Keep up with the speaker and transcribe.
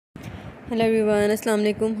Hello everyone, Assalamu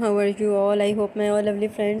alaikum. How are you all? I hope my all lovely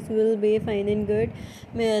friends will be fine and good.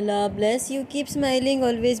 May Allah bless you. Keep smiling,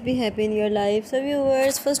 always be happy in your life. So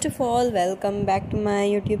viewers, first of all, welcome back to my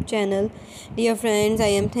YouTube channel. Dear friends,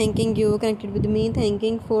 I am thanking you connected with me,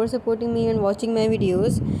 thanking for supporting me and watching my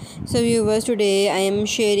videos. So viewers, today I am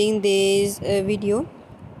sharing this video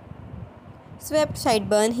swept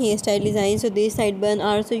sideburn hairstyle design. So these sideburn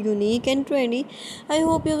are so unique and trendy. I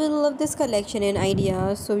hope you will love this collection and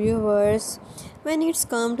ideas. So viewers, when it's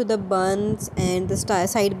come to the buns and the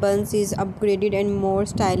sideburns is upgraded and more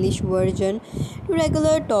stylish version to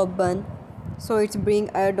regular top bun. So it's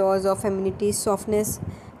bring a dose of femininity, softness,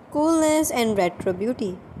 coolness and retro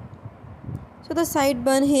beauty. So the side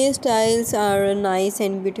bun hairstyles are a nice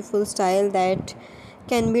and beautiful style that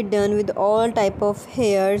can be done with all type of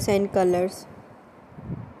hairs and colors.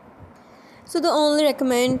 So the only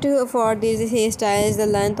recommend for this hairstyle is the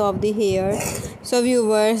length of the hair. So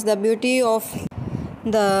viewers, the beauty of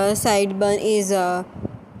the side bun is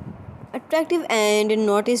attractive and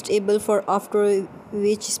noticeable for after,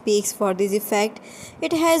 which speaks for this effect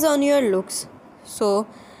it has on your looks. So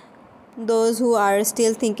those who are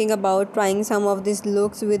still thinking about trying some of these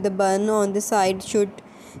looks with the bun on the side should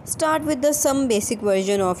start with the some basic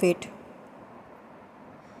version of it.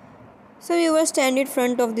 So you will stand in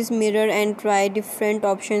front of this mirror and try different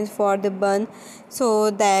options for the bun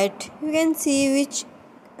so that you can see which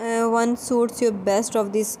one suits you best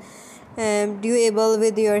of this doable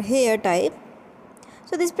with your hair type.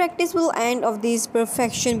 So this practice will end of this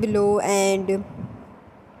perfection below, and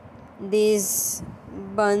these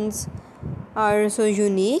buns are so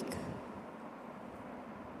unique.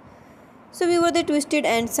 So we were the twisted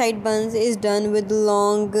and side buns is done with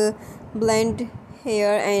long blend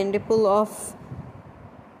hair and pull off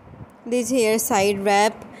this hair side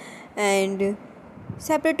wrap and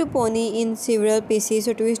separate to pony in several pieces.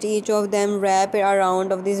 So twist each of them, wrap it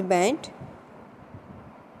around of this band.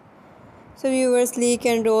 So viewers, sleek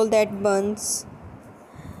and roll that buns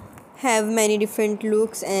have many different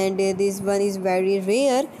looks, and this one is very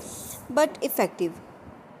rare but effective.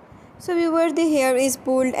 So viewers, the hair is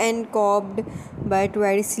pulled and combed but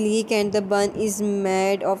very sleek, and the bun is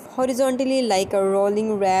made of horizontally like a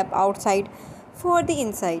rolling wrap outside for the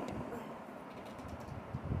inside.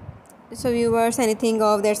 So viewers, anything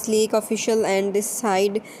of that sleek official and this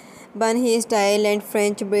side bun hairstyle and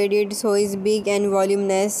French braided so is big and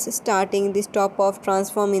voluminous, starting this top of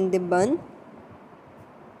transform in the bun.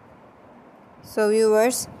 So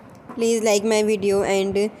viewers, please like my video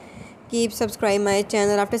and keep subscribe my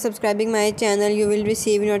channel. After subscribing my channel, you will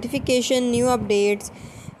receive notification new updates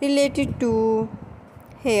related to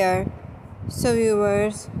hair. So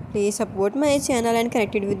viewers, please support my channel and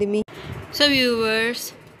connect it with me. So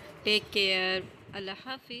viewers, take care. Allah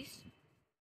Hafiz.